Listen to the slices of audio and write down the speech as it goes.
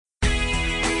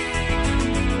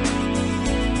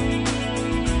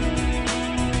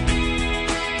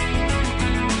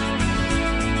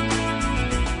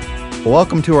Well,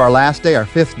 welcome to our last day, our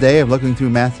fifth day of looking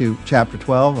through Matthew chapter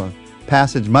 12, a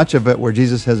passage, much of it where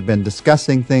Jesus has been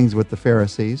discussing things with the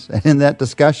Pharisees. And in that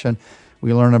discussion,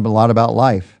 we learn a lot about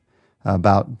life,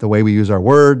 about the way we use our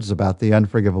words, about the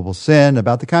unforgivable sin,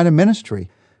 about the kind of ministry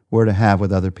we're to have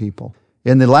with other people.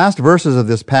 In the last verses of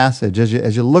this passage,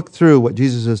 as you look through what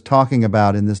Jesus is talking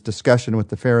about in this discussion with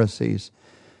the Pharisees,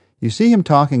 you see him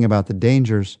talking about the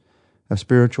dangers of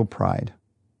spiritual pride.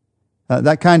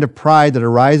 That kind of pride that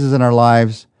arises in our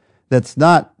lives that's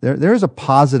not, there is a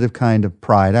positive kind of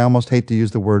pride. I almost hate to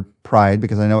use the word pride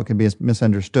because I know it can be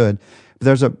misunderstood. But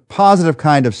there's a positive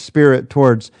kind of spirit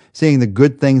towards seeing the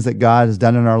good things that God has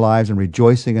done in our lives and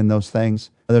rejoicing in those things.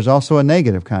 There's also a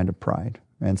negative kind of pride.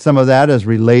 And some of that is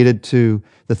related to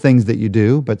the things that you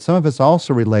do, but some of it's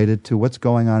also related to what's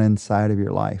going on inside of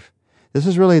your life. This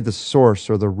is really the source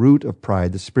or the root of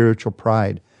pride, the spiritual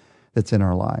pride that's in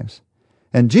our lives.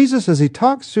 And Jesus, as he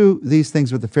talks through these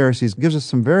things with the Pharisees, gives us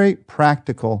some very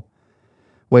practical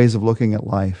ways of looking at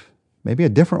life, maybe a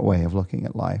different way of looking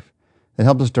at life, that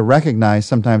helps us to recognize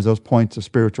sometimes those points of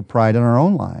spiritual pride in our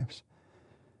own lives.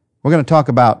 We're going to talk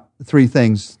about three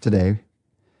things today.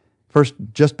 First,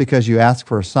 just because you ask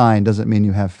for a sign doesn't mean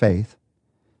you have faith.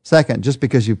 Second, just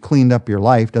because you've cleaned up your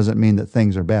life doesn't mean that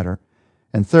things are better.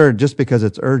 And third, just because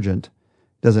it's urgent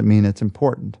doesn't mean it's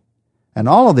important. And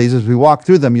all of these, as we walk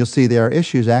through them, you'll see they are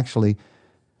issues actually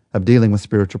of dealing with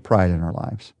spiritual pride in our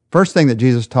lives. First thing that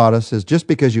Jesus taught us is just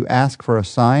because you ask for a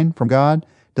sign from God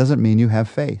doesn't mean you have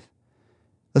faith.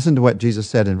 Listen to what Jesus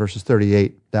said in verses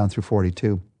 38 down through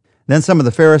 42. Then some of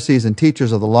the Pharisees and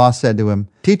teachers of the law said to him,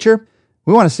 "Teacher,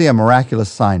 we want to see a miraculous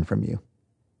sign from you."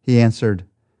 He answered,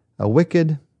 "A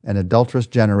wicked and adulterous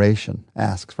generation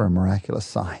asks for a miraculous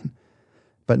sign,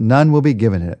 but none will be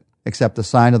given it except the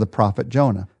sign of the prophet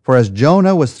Jonah. For as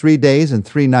Jonah was 3 days and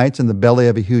 3 nights in the belly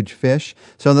of a huge fish,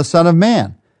 so the Son of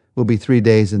Man will be 3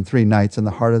 days and 3 nights in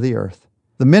the heart of the earth.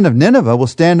 The men of Nineveh will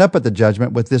stand up at the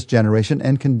judgment with this generation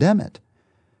and condemn it.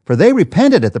 For they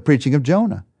repented at the preaching of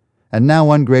Jonah, and now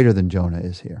one greater than Jonah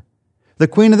is here. The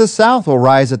queen of the south will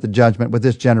rise at the judgment with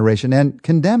this generation and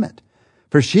condemn it.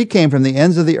 For she came from the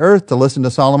ends of the earth to listen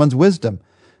to Solomon's wisdom,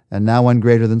 and now one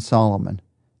greater than Solomon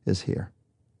is here."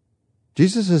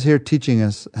 Jesus is here teaching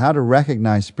us how to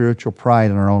recognize spiritual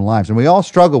pride in our own lives. And we all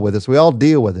struggle with this. We all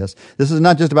deal with this. This is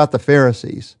not just about the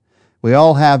Pharisees. We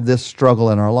all have this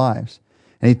struggle in our lives.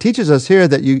 And he teaches us here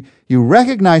that you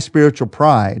recognize spiritual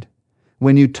pride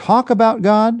when you talk about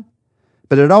God,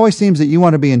 but it always seems that you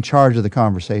want to be in charge of the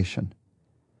conversation.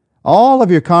 All of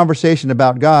your conversation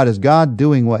about God is God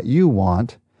doing what you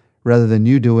want rather than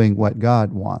you doing what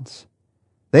God wants.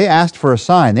 They asked for a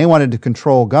sign. They wanted to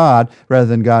control God rather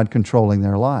than God controlling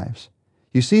their lives.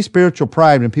 You see spiritual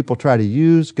pride when people try to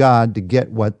use God to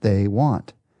get what they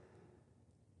want.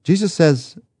 Jesus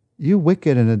says, "You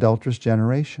wicked and adulterous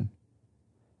generation."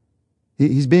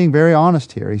 He's being very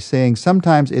honest here. He's saying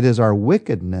sometimes it is our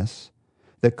wickedness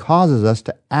that causes us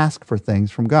to ask for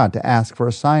things from God, to ask for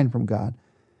a sign from God.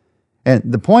 And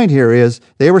the point here is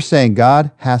they were saying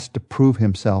God has to prove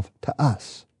himself to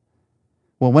us.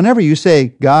 Well, whenever you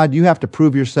say, "God, you have to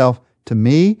prove yourself to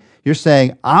me," you're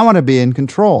saying, "I want to be in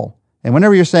control." And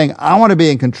whenever you're saying, "I want to be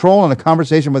in control in a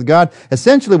conversation with God,"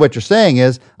 essentially what you're saying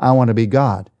is, "I want to be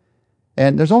God."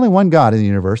 And there's only one God in the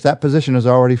universe. That position is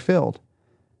already filled.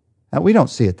 Now, we don't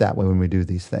see it that way when we do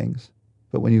these things.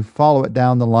 But when you follow it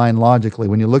down the line logically,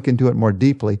 when you look into it more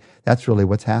deeply, that's really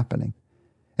what's happening.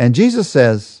 And Jesus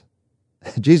says,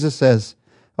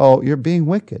 "Oh, you're being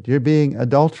wicked. You're being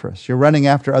adulterous. You're running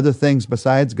after other things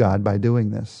besides God by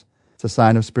doing this." It's a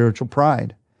sign of spiritual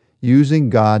pride, using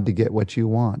God to get what you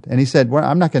want. And he said, "Well,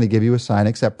 I'm not going to give you a sign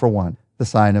except for one, the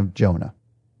sign of Jonah."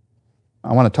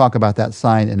 I want to talk about that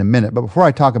sign in a minute. But before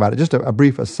I talk about it, just a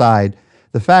brief aside.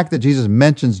 The fact that Jesus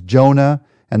mentions Jonah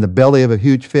and the belly of a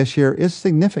huge fish here is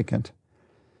significant,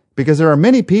 because there are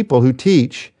many people who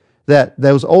teach that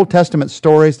those Old Testament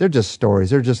stories, they're just stories.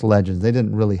 They're just legends. They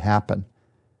didn't really happen.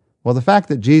 Well, the fact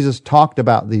that Jesus talked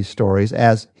about these stories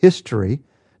as history,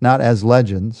 not as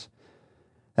legends,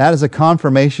 that is a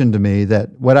confirmation to me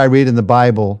that what I read in the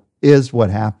Bible is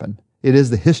what happened. It is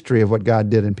the history of what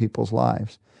God did in people's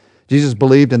lives. Jesus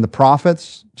believed in the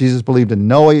prophets. Jesus believed in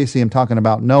Noah. You see him talking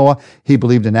about Noah. He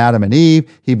believed in Adam and Eve.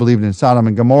 He believed in Sodom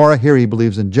and Gomorrah. Here he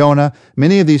believes in Jonah.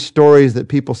 Many of these stories that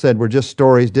people said were just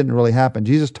stories didn't really happen.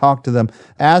 Jesus talked to them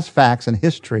as facts and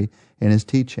history in his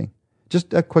teaching.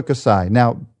 Just a quick aside.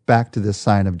 Now, back to this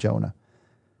sign of Jonah.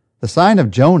 The sign of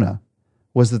Jonah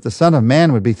was that the Son of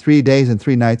Man would be 3 days and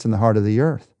 3 nights in the heart of the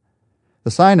earth.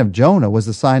 The sign of Jonah was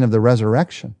the sign of the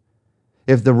resurrection.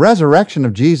 If the resurrection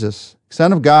of Jesus,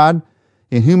 Son of God,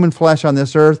 in human flesh on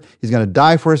this earth. He's going to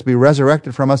die for us, be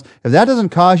resurrected from us. If that doesn't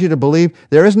cause you to believe,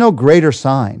 there is no greater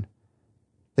sign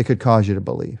that could cause you to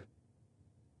believe.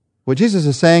 What Jesus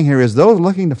is saying here is those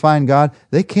looking to find God,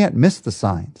 they can't miss the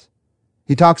signs.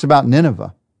 He talks about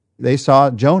Nineveh. They saw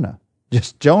Jonah,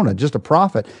 just a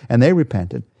prophet, and they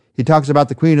repented. He talks about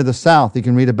the queen of the south, you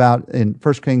can read about in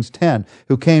 1 Kings 10,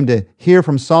 who came to hear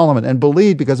from Solomon and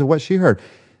believed because of what she heard.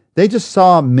 They just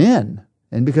saw men,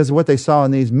 and because of what they saw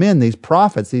in these men, these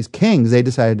prophets, these kings, they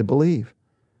decided to believe.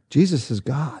 Jesus is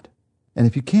God. And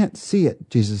if you can't see it,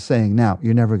 Jesus is saying now,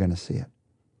 you're never going to see it.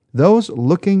 Those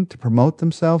looking to promote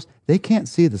themselves, they can't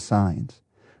see the signs,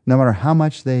 no matter how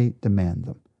much they demand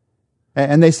them.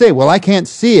 And they say, well, I can't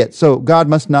see it, so God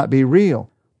must not be real.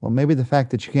 Well, maybe the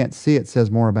fact that you can't see it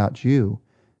says more about you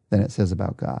than it says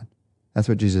about God. That's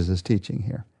what Jesus is teaching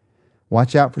here.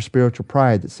 Watch out for spiritual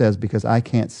pride that says, because I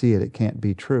can't see it, it can't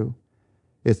be true.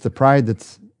 It's the pride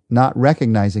that's not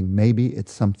recognizing maybe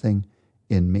it's something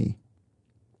in me.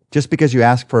 Just because you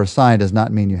ask for a sign does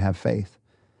not mean you have faith.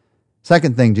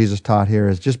 Second thing Jesus taught here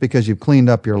is just because you've cleaned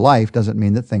up your life doesn't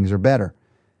mean that things are better.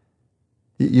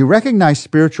 You recognize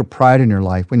spiritual pride in your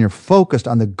life when you're focused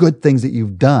on the good things that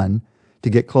you've done to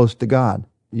get close to God.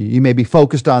 You may be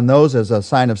focused on those as a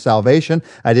sign of salvation.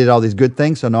 I did all these good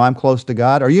things, so now I'm close to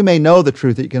God. Or you may know the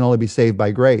truth that you can only be saved by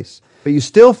grace. But you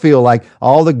still feel like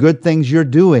all the good things you're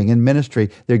doing in ministry,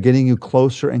 they're getting you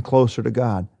closer and closer to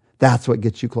God. That's what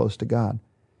gets you close to God.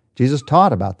 Jesus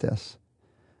taught about this.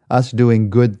 Us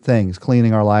doing good things,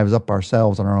 cleaning our lives up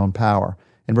ourselves in our own power.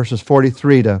 In verses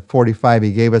 43 to 45,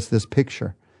 he gave us this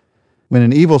picture. When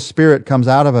an evil spirit comes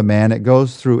out of a man, it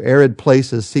goes through arid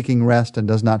places seeking rest and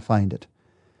does not find it.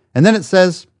 And then it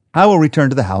says, I will return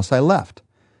to the house I left.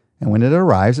 And when it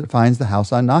arrives, it finds the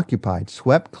house unoccupied,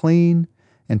 swept clean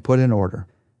and put in order.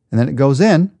 And then it goes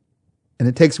in, and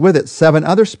it takes with it 7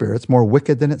 other spirits more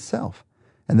wicked than itself.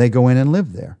 And they go in and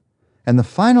live there. And the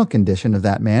final condition of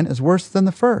that man is worse than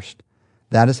the first.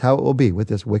 That is how it will be with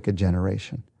this wicked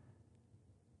generation.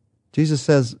 Jesus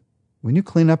says, when you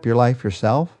clean up your life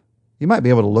yourself, you might be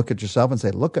able to look at yourself and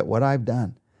say, look at what I've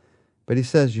done. But he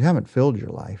says, you haven't filled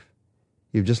your life.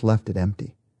 You've just left it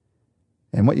empty.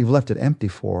 And what you've left it empty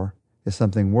for is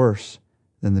something worse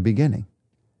than the beginning.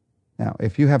 Now,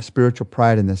 if you have spiritual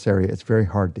pride in this area, it's very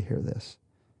hard to hear this.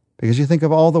 Because you think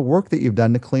of all the work that you've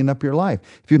done to clean up your life.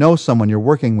 If you know someone you're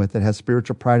working with that has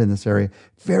spiritual pride in this area,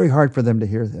 it's very hard for them to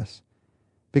hear this.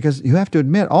 Because you have to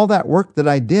admit, all that work that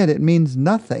I did, it means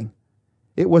nothing.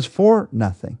 It was for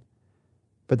nothing.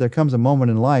 But there comes a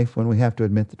moment in life when we have to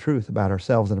admit the truth about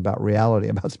ourselves and about reality,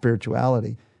 about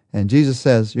spirituality. And Jesus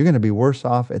says, you're going to be worse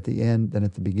off at the end than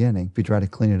at the beginning if you try to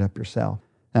clean it up yourself.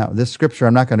 Now, this scripture,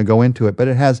 I'm not going to go into it, but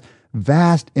it has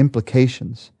vast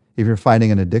implications if you're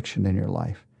fighting an addiction in your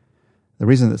life. The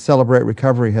reason that Celebrate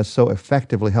Recovery has so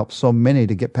effectively helped so many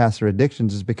to get past their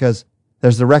addictions is because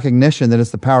there's the recognition that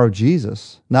it's the power of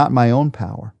Jesus, not my own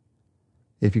power.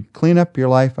 If you clean up your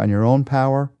life on your own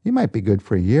power, you might be good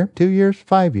for a year, 2 years,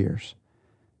 5 years.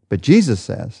 But Jesus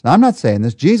says, now I'm not saying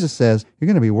this, Jesus says you're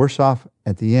going to be worse off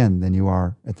at the end than you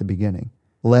are at the beginning.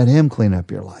 Let him clean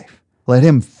up your life. Let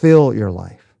him fill your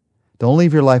life. Don't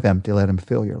leave your life empty. Let him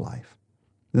fill your life.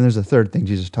 Then there's a third thing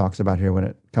Jesus talks about here when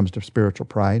it comes to spiritual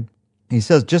pride. He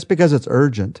says just because it's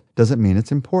urgent doesn't mean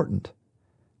it's important.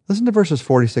 Listen to verses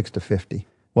 46 to 50.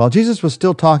 While Jesus was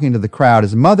still talking to the crowd,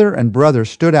 his mother and brothers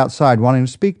stood outside wanting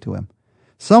to speak to him.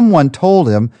 Someone told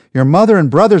him, your mother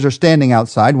and brothers are standing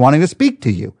outside wanting to speak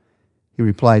to you. He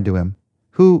replied to him,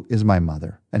 who is my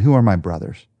mother and who are my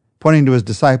brothers? Pointing to his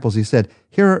disciples, he said,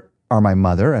 here are my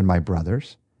mother and my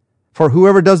brothers. For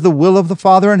whoever does the will of the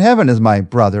Father in heaven is my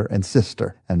brother and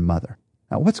sister and mother.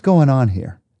 Now, what's going on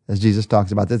here as Jesus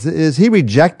talks about this? Is he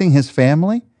rejecting his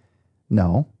family?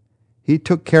 No. He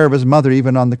took care of his mother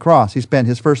even on the cross. He spent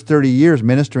his first 30 years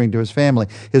ministering to his family.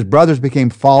 His brothers became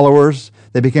followers.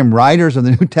 They became writers of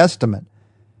the New Testament.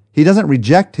 He doesn't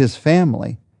reject his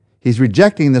family. He's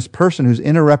rejecting this person who's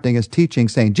interrupting his teaching,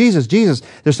 saying, Jesus,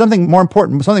 there's something more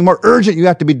important, something more urgent you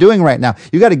have to be doing right now.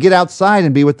 You got to get outside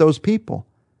and be with those people.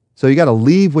 So you got to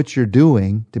leave what you're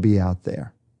doing to be out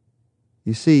there.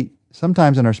 You see,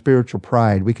 sometimes in our spiritual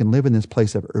pride, we can live in this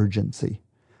place of urgency,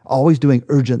 always doing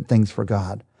urgent things for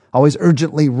God, always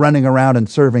urgently running around and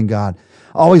serving God,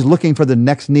 always looking for the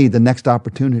next need, the next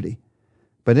opportunity.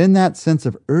 But in that sense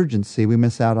of urgency, we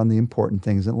miss out on the important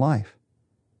things in life.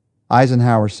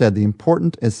 Eisenhower said, the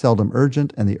important is seldom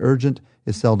urgent, and the urgent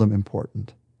is seldom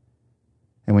important.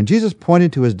 And when Jesus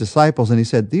pointed to his disciples and he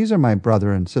said, these are my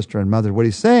brother and sister and mother, what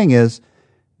he's saying is,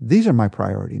 these are my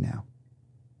priority now.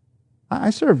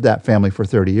 I served that family for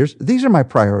 30 years. These are my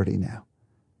priority now.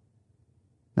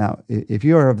 Now, if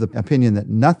you are of the opinion that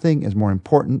nothing is more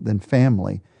important than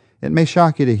family, it may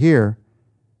shock you to hear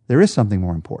there is something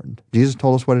more important. Jesus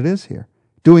told us what it is here.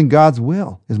 Doing God's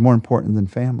will is more important than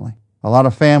family. A lot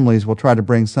of families will try to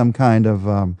bring some kind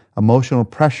of emotional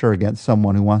pressure against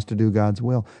someone who wants to do God's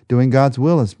will. Doing God's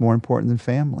will is more important than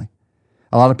family.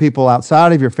 A lot of people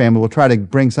outside of your family will try to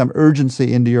bring some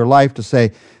urgency into your life to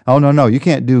say, oh, no, you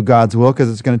can't do God's will because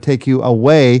it's going to take you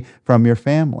away from your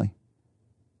family.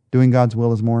 Doing God's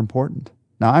will is more important.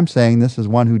 Now, I'm saying this as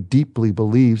one who deeply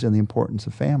believes in the importance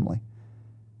of family.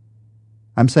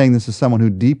 I'm saying this as someone who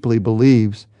deeply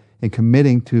believes in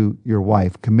committing to your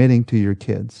wife, committing to your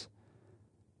kids.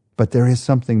 But there is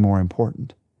something more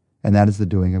important, and that is the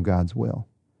doing of God's will.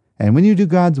 And when you do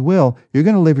God's will, you're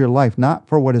going to live your life not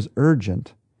for what is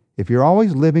urgent. If you're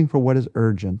always living for what is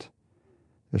urgent,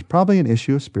 there's probably an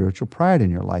issue of spiritual pride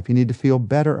in your life. You need to feel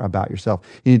better about yourself.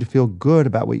 You need to feel good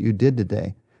about what you did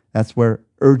today. That's where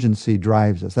urgency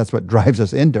drives us. That's what drives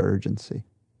us into urgency.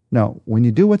 No, when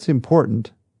you do what's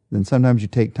important, then sometimes you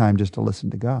take time just to listen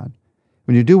to God.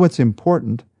 When you do what's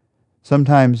important,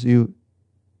 sometimes you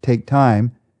take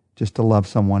time just to love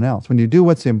someone else. When you do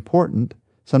what's important,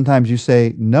 sometimes you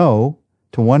say no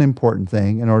to one important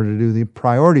thing in order to do the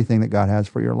priority thing that God has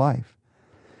for your life.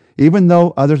 Even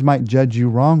though others might judge you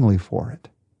wrongly for it.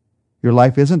 Your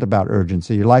life isn't about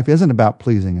urgency. Your life isn't about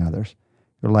pleasing others.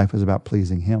 Your life is about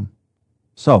pleasing Him.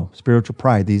 So, spiritual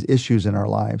pride, these issues in our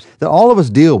lives that all of us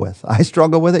deal with. I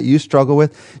struggle with it, you struggle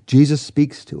with. Jesus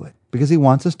speaks to it because He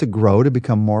wants us to grow to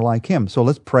become more like Him. So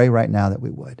let's pray right now that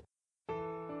we would.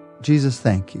 Jesus,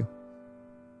 thank you.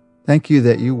 Thank you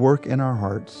that you work in our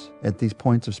hearts at these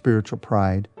points of spiritual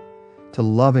pride to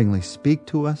lovingly speak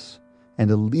to us and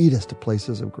to lead us to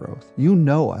places of growth. You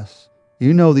know us.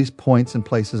 You know these points and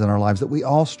places in our lives that we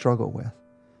all struggle with.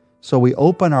 So we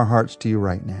open our hearts to you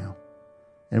right now.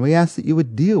 And we ask that you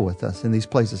would deal with us in these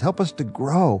places. Help us to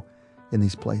grow in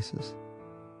these places.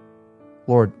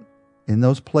 Lord, in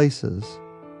those places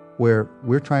where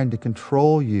we're trying to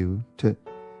control you, to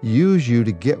use you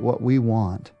to get what we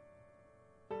want,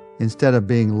 instead of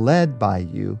being led by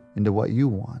you into what you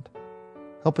want,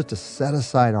 help us to set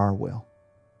aside our will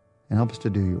and help us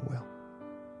to do your will.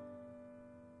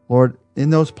 Lord,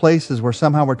 in those places where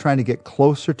somehow we're trying to get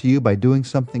closer to you by doing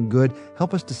something good,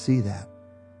 help us to see that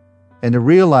and to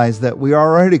realize that we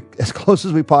are already as close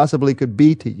as we possibly could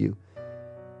be to you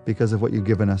because of what you've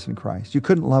given us in Christ. You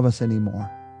couldn't love us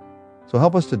anymore. So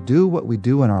help us to do what we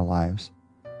do in our lives,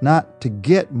 not to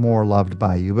get more loved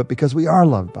by you, but because we are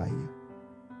loved by you.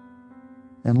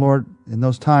 And Lord, in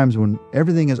those times when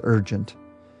everything is urgent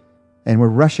and we're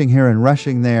rushing here and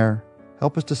rushing there,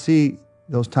 help us to see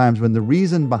those times when the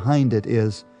reason behind it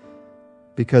is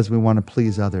because we want to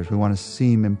please others. We want to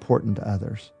seem important to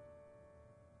others.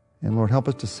 And Lord, help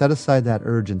us to set aside that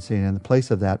urgency and in the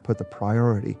place of that, put the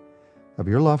priority of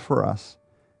your love for us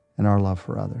and our love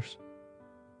for others.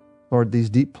 Lord, these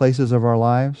deep places of our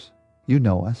lives, you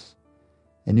know us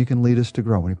and you can lead us to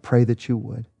grow. And we pray that you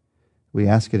would. We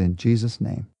ask it in Jesus'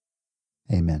 name.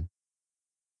 Amen.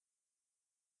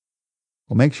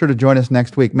 Well, make sure to join us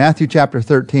next week. Matthew chapter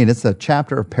 13, it's a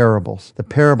chapter of parables. The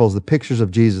parables, the pictures of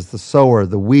Jesus, the sower,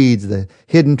 the weeds, the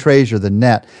hidden treasure, the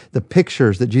net, the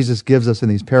pictures that Jesus gives us in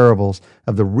these parables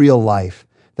of the real life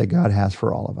that God has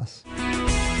for all of us.